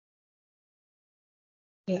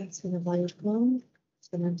Ya, Assalamualaikum.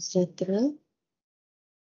 Salam sejahtera.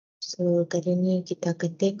 So, kali ni kita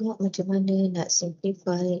akan tengok macam mana nak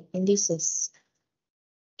simplify indices.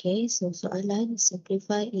 Okay, so soalan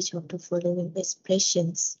simplify each of the following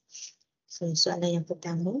expressions. So, soalan yang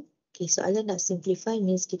pertama. Okay, soalan nak simplify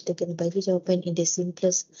means kita kena bagi jawapan in the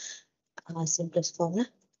simplest form lah.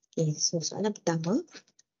 Okay, so soalan pertama.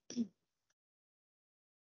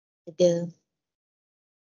 Ada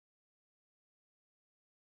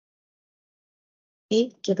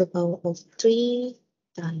 8 to the power of 3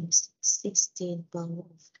 times 16 power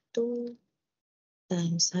of 2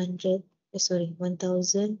 times 1024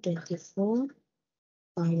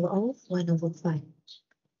 power of 1/5.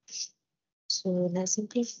 So, nak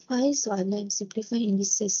simplify soalan simplify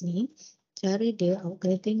indices ni, cara dia awak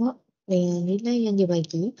kena tengok nilai yang dia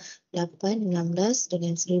bagi 8, 16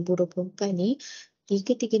 dengan 1024 ni,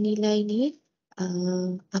 tiga nilai ni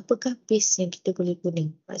apakah base yang kita boleh guna?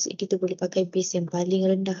 Maksudnya kita boleh pakai base yang paling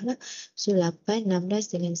rendah lah. So 8,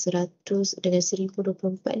 16 dengan 100 dengan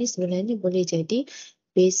 1024 ni sebenarnya boleh jadi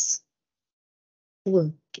base 2.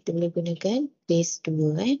 Kita boleh gunakan base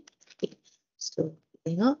 2 kan. Okay. So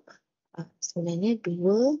tengok sebenarnya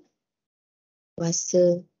 2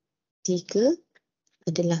 kuasa 3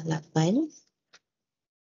 adalah 8.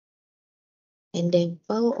 And then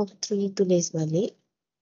power of 3 tulis balik.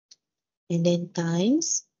 And then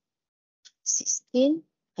times 16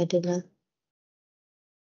 adalah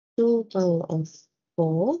 2 power of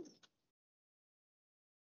 4.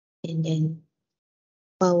 And then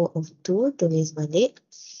power of 2 tulis balik.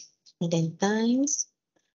 And then times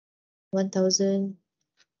 1024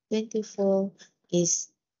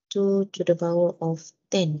 is 2 to the power of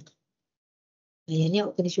 10. Yang ni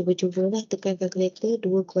awak kena cuba-cubalah tekan kalkulator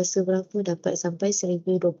 2 kuasa berapa dapat sampai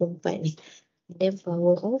 1024 ni. And then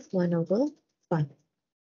power of 1/5.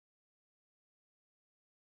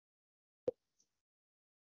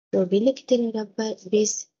 So, bila kita dah dapat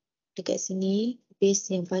base dekat sini,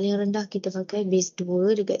 base yang paling rendah kita pakai base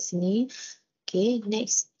 2 dekat sini. Okay,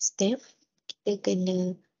 next step, kita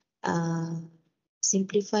kena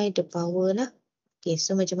simplify the power lah. Okay,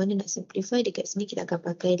 so macam mana nak simplify? Dekat sini kita akan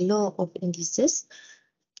pakai law of indices.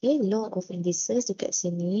 Okay, law of indices dekat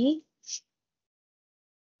sini.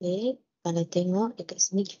 Okay, kalau tengok dekat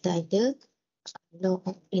sini kita ada law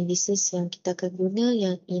of indices yang kita akan guna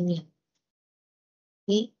yang ini.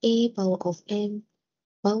 Okay, A power of M,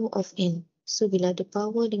 power of N. So, bila ada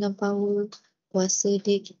power dengan power, kuasa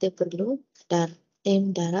dia kita perlu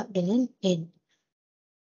M darab dengan N.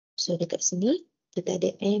 So, dekat sini kita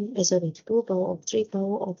ada 2 power of 3,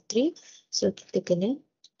 power of 3. So, kita kena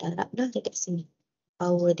darab dah dekat sini.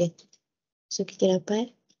 Power dia. So, kita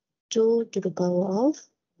dapat 2 to the power of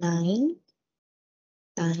 9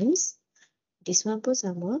 times. This one pun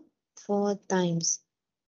sama. 4 times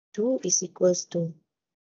 2 is equals to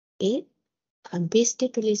 8. Base dia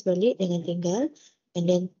tulis balik dengan tinggal. And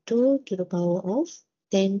then 2 to the power of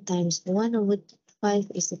 10 times 1/5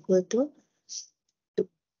 is equal to 2.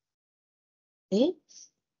 Okay.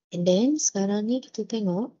 And then sekarang ni kita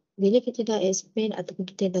tengok. Bila kita dah expand ataupun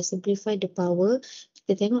kita dah simplify the power.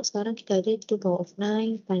 Kita tengok sekarang kita ada 2 power of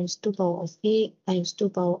 9 times 2 power of 8 times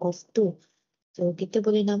 2 power of 2. So kita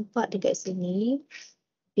boleh nampak dekat sini.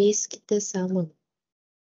 Base kita sama.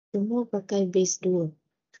 Semua pakai base 2.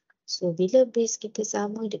 So, bila base kita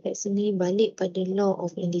sama dekat sini, balik pada law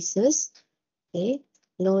of indices. Okay.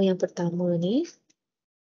 Law yang pertama ni.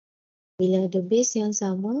 Bila ada base yang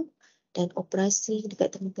sama dan operasi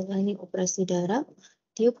dekat tengah-tengah ni, operasi darab.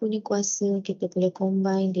 Dia punya kuasa kita boleh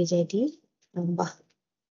combine dia jadi tambah.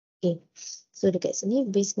 Okay. So, dekat sini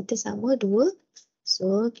base kita sama 2.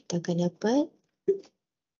 So, kita akan dapat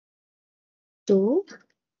 2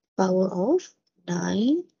 power of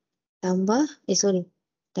 9 tambah,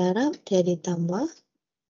 darab jadi tambah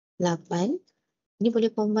 8. Ini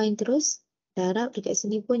boleh combine terus. Darab dekat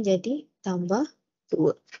sini pun jadi tambah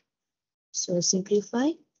 2. So,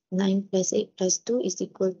 simplify. 9 plus 8 plus 2 is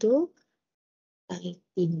equal to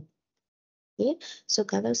 19. Okay. So,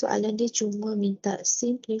 kalau soalan dia cuma minta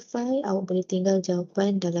simplify, awak boleh tinggal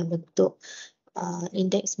jawapan dalam bentuk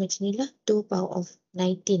index macam ni lah. 2 power of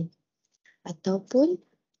 19. Ataupun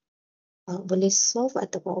boleh solve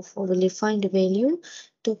ataupun boleh find the value.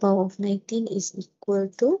 2 power of 19 is equal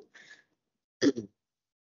to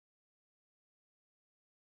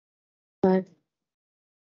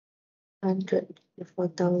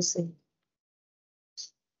 104,280.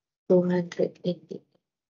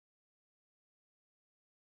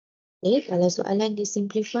 Okay, kalau soalan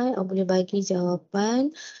disimplify, awak boleh bagi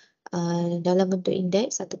jawapan dalam bentuk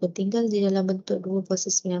indeks ataupun tinggal di dalam bentuk 2 kuasa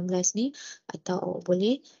 19 ni, atau awak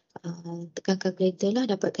boleh tekan kalkulator lah,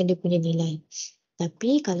 dapatkan dia punya nilai.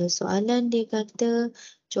 Tapi kalau soalan dia kata,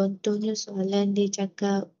 contohnya soalan dia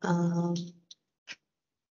cakap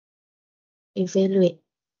evaluate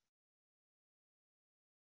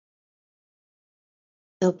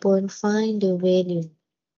ataupun find the value.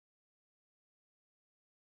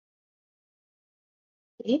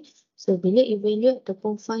 Okay. So, bila evaluate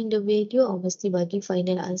ataupun find the value, mesti bagi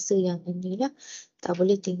final answer yang inilah. Tak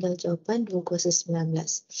boleh tinggal jawapan 2 kuasa 19.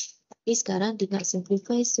 Tapi sekarang dia nak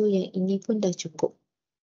simplify, so yang ini pun dah cukup.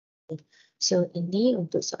 So, ini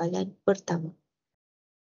untuk soalan pertama.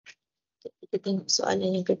 Kita tengok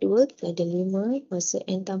soalan yang kedua. Kita ada 5 kuasa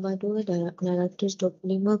N tambah 2 darab 625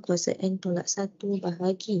 kuasa N tolak 1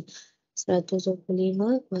 bahagi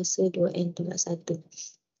 125 kuasa 2N tolak 1.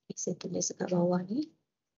 Saya tulis kat bawah ni.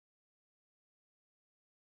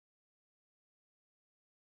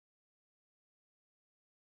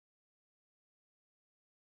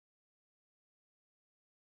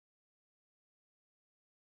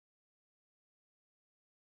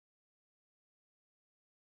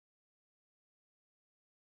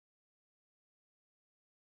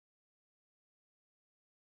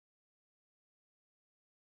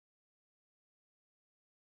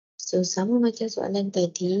 So, sama macam soalan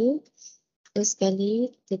tadi, first kali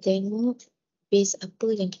kita tengok base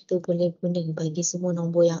apa yang kita boleh guna bagi semua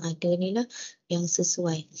nombor yang ada ni lah, yang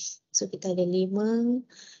sesuai. So, kita ada 5,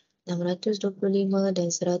 625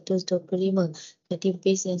 dan 125. Jadi,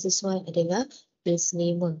 base yang sesuai adalah base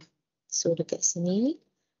 5. So, dekat sini,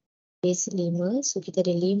 base 5. So, kita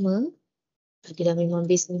ada 5. Dia dah memang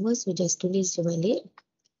base 5, so just tulis je balik.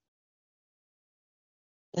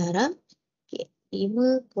 Darab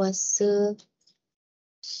 5 kuasa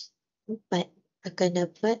 4 akan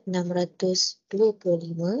dapat 625.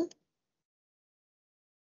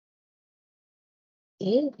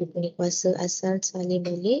 Okay, dia punya kuasa asal salin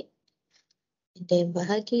balik. Dan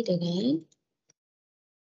bahagi dengan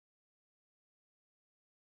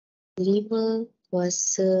 5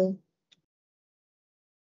 kuasa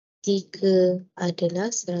 3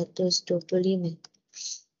 adalah 125.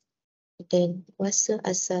 Dan kuasa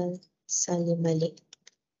asal salin balik.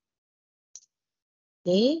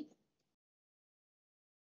 Okay.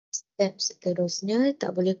 Step seterusnya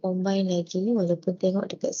tak boleh combine lagi, walaupun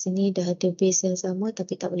tengok dekat sini dah ada base yang sama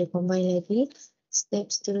tapi tak boleh combine lagi.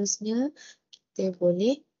 Step seterusnya kita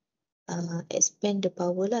boleh expand the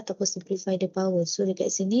power lah ataupun simplify the power. So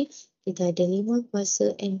dekat sini kita ada 5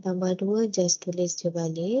 kuasa N tambah 2, just tulis je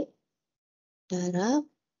balik. Darab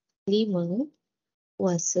 5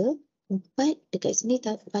 kuasa 4. Dekat sini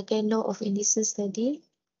pakai law of indices tadi.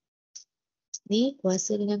 Ni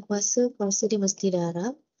kuasa dengan kuasa dia mesti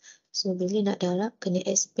darab. So, bila nak darab, kena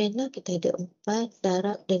expand lah. Kita ada 4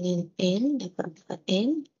 darab dengan N, dapat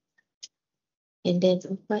 4N. And then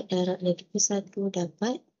 4 darab negatif 1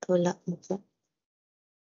 dapat tolak 4.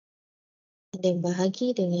 And then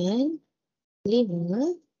bahagi dengan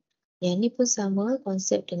 5. Yang ni pun sama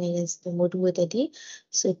konsep dengan yang nombor 2 tadi.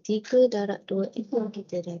 So, 3 darab 2N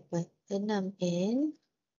kita dapat 6N.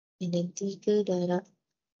 And then 3 darab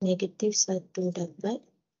negatif 1 dapat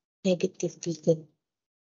negatif 3.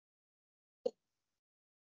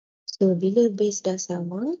 So, bila base dah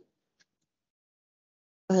sama,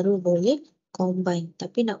 baru boleh combine.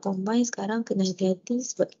 Tapi nak combine sekarang kena hati-hati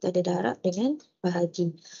sebab kita ada darab dengan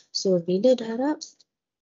bahagi. So, bila darab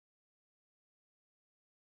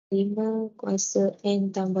 5 kuasa N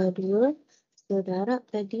tambah 2. So, darab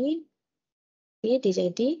tadi dia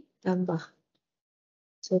jadi tambah.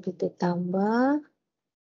 So, kita tambah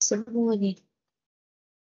semua ni.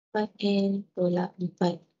 4N tolak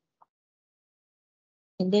 4.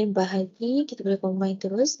 And then bahagi, kita boleh combine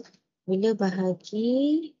terus. Bila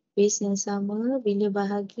bahagi, base yang sama. Bila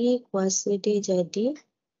bahagi, kuasa dia jadi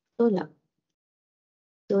tolak.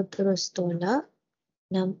 So, terus tolak.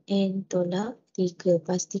 6N tolak 3.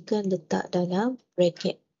 Pastikan letak dalam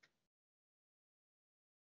bracket.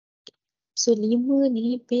 So, 5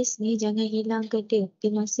 ni, base ni jangan hilangkan dia.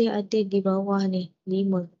 Dia masih ada di bawah ni,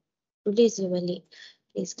 5. Tulis je balik.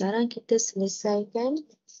 Okay, sekarang kita selesaikan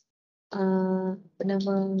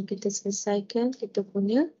kita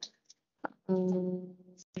punya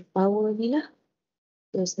power ni lah.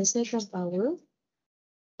 So, selesaikan power.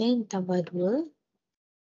 N tambah 2.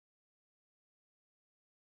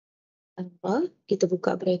 Tambah. Kita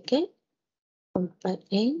buka bracket.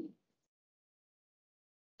 4N.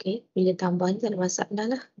 Okay, bila tambah ni tak ada masalah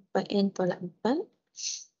lah. 4N tolak 4.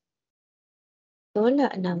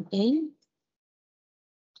 Tolak 6N.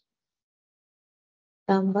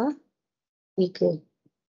 Tambah 3.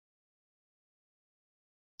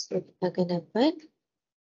 So, kita akan dapat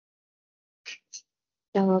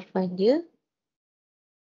Jawapan dia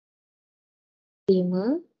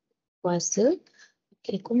 5 kuasa.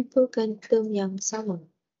 Okay, kumpulkan term yang sama.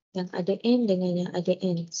 Yang ada N dengan yang ada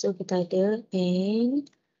N. So, kita ada N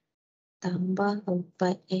tambah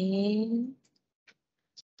 4N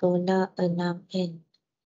tolak 6N.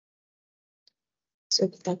 So,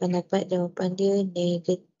 kita akan dapat jawapan dia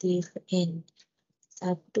negatif N.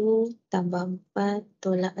 1 tambah 4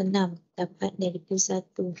 tolak 6 dapat negatif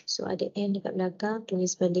 1. So, ada N dekat belakang,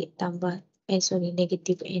 tulis balik tambah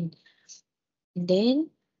negatif N. And then,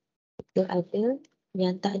 kita ada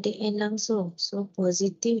yang tak ada N langsung. So,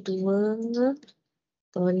 positif 2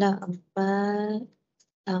 tolak 4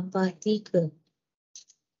 tambah 3.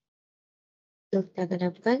 So, kita akan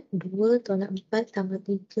dapat 2 tolak 4 tambah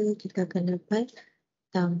 3. Kita akan dapat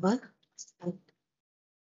tambah 1.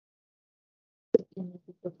 Ini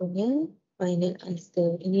kita punya final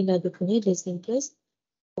answer. Inilah dia punya the simplest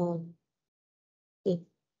form. Okay.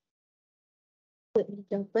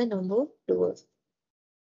 Jawapan nombor 2.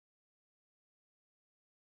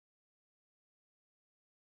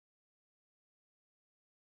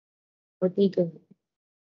 Nombor 3.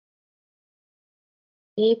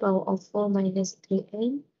 A power of 4 minus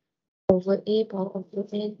 3N over A power of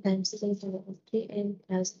 2N times A power of 3N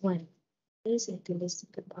plus 1. Okay, saya tulis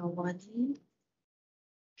ke bawah ni.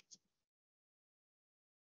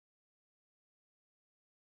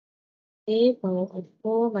 A power of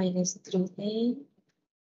 4 minus 3N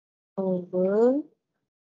over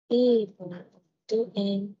A power of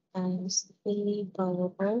 2N times A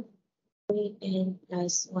power of 3N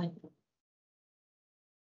plus 1.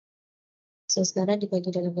 So, sekarang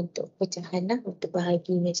dibagi dalam bentuk pecahan lah untuk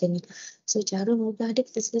bahagi macam ni. So, cara mudah dia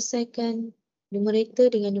kita selesaikan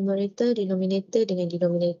numerator dengan numerator, denominator dengan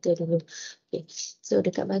denominator dulu. Okay. So,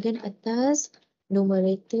 dekat bahagian atas,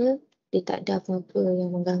 numerator dia tak ada apa-apa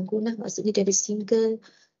yang mengganggu lah. Maksudnya dia ada single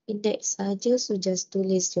index saja. So, just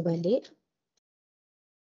tulis je balik.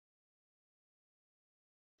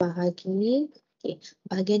 Bahagi. Okay.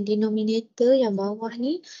 Bahagian denominator yang bawah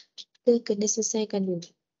ni, kita kena selesaikan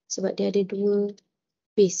dulu. Sebab dia ada dua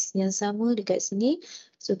base yang sama dekat sini.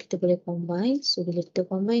 So, kita boleh combine. So, bila kita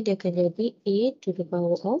combine, dia akan jadi A to the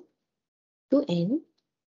power of 2N.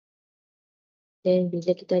 Dan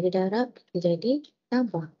bila kita ada darab, kita jadi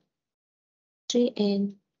tambah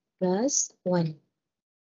 3N plus 1.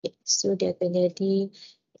 Okay. So, dia akan jadi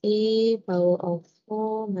A power of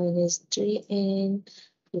 4 minus 3N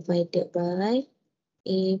divided by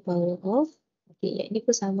A power of. Okay, yang ini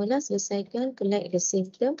pun samalah. Selesaikan, collect the same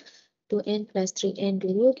term. 2N plus 3N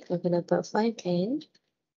dulu, kita akan dapat 5N.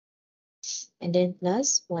 And then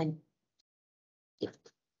plus 1. Okay.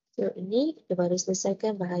 So, ini kita baru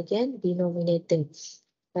selesaikan bahagian denominator.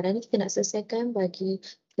 Sekarang ni kita nak selesaikan bagi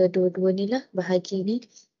kedua-dua ni lah, bahagi ni.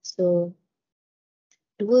 So,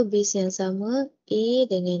 dua base yang sama, A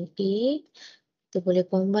dengan A, kita boleh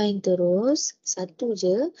combine terus, satu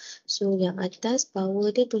je. So, yang atas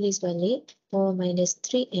power dia tulis balik, 4 minus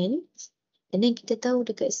 3N. And then kita tahu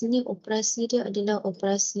dekat sini operasi dia adalah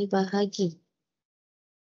operasi bahagi.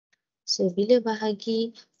 So, bila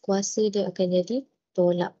bahagi, kuasa dia akan jadi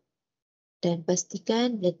tolak. Dan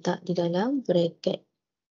pastikan letak di dalam bracket.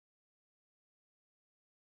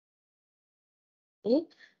 Okay.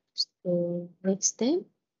 So, next step,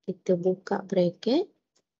 kita buka bracket.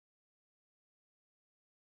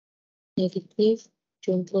 Negatif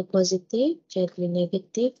jumpa positif, jadi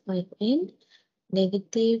negatif 5N.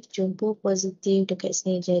 Negatif jumpa positif dekat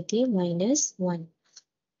sini jadi minus 1.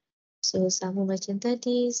 So, sama macam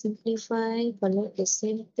tadi, simplify, follow the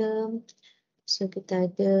same term. So,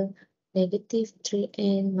 kita ada negatif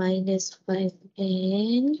 3N minus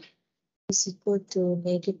 5N is equal to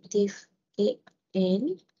negatif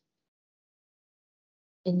 8N.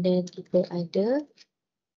 And then kita ada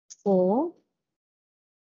 4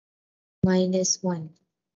 minus 1.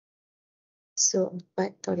 So,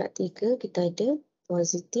 4 tolak 3, kita ada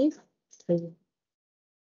positif 3.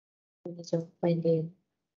 Ini jawapan dia.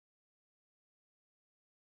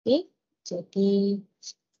 Okay, jadi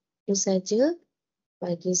itu saja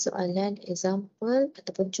bagi soalan example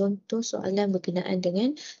ataupun contoh soalan berkenaan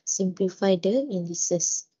dengan simplify the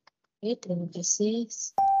indices. Okay, terima kasih.